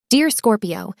Dear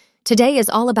Scorpio, today is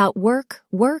all about work,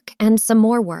 and some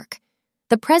more work.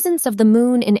 The presence of the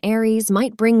moon in Aries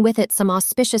might bring with it some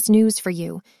auspicious news for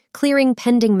you, clearing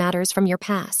pending matters from your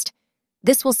past.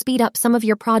 This will speed up some of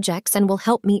your projects and will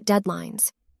help meet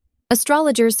deadlines.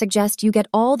 Astrologers suggest you get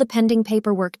all the pending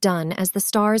paperwork done, as the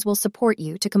stars will support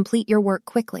you to complete your work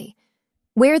quickly.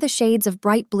 Wear the shades of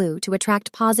bright blue to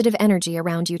attract positive energy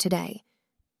around you today.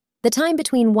 The time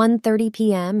between 1:30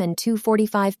 p.m. and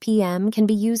 2:45 p.m. can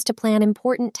be used to plan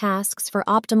important tasks for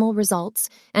optimal results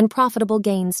and profitable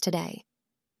gains today.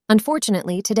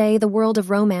 Unfortunately, today the world of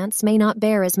romance may not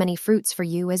bear as many fruits for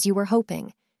you as you were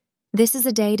hoping. This is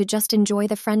a day to just enjoy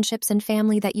the friendships and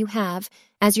family that you have,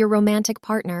 as your romantic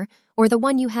partner, or the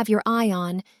one you have your eye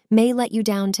on, may let you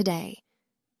down today.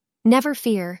 Never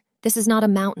fear, this is not a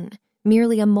mountain,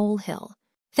 merely a molehill.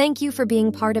 Thank you for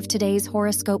being part of today's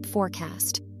horoscope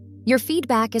forecast. Your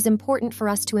feedback is important for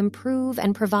us to improve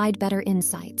and provide better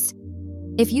insights.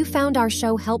 If you found our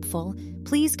show helpful,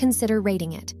 please consider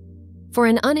rating it. For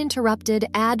an uninterrupted,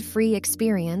 ad-free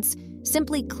experience,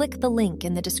 simply click the link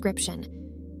in the description.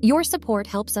 Your support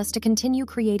helps us to continue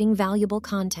creating valuable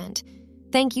content.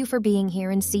 Thank you for being here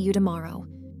and see you tomorrow.